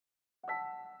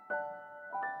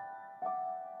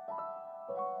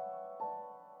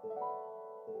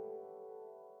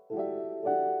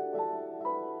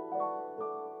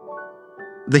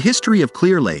The history of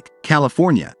Clearlake,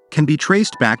 California, can be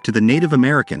traced back to the Native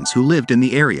Americans who lived in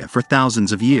the area for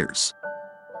thousands of years.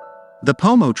 The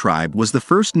Pomo tribe was the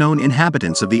first known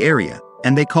inhabitants of the area,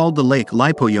 and they called the lake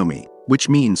Lipoyomi, which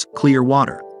means clear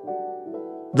water.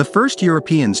 The first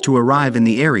Europeans to arrive in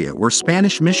the area were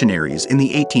Spanish missionaries in the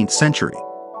 18th century.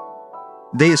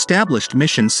 They established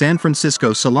Mission San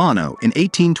Francisco Solano in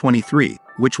 1823,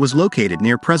 which was located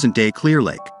near present-day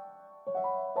Clearlake.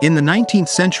 In the 19th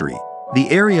century, the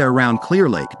area around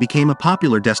Clearlake became a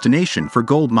popular destination for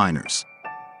gold miners.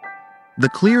 The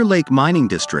Clearlake Mining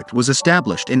District was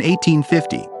established in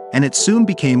 1850, and it soon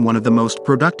became one of the most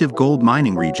productive gold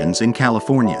mining regions in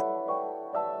California.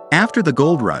 After the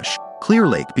gold rush,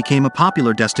 Clearlake became a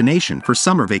popular destination for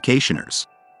summer vacationers.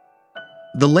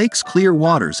 The lake's clear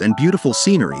waters and beautiful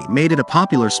scenery made it a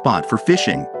popular spot for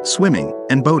fishing, swimming,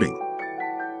 and boating.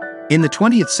 In the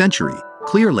 20th century,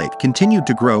 Clearlake continued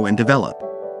to grow and develop.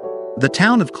 The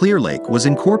town of Clearlake was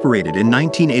incorporated in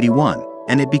 1981,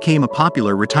 and it became a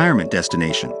popular retirement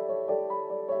destination.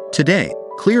 Today,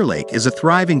 Clearlake is a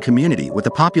thriving community with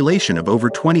a population of over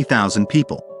 20,000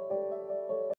 people.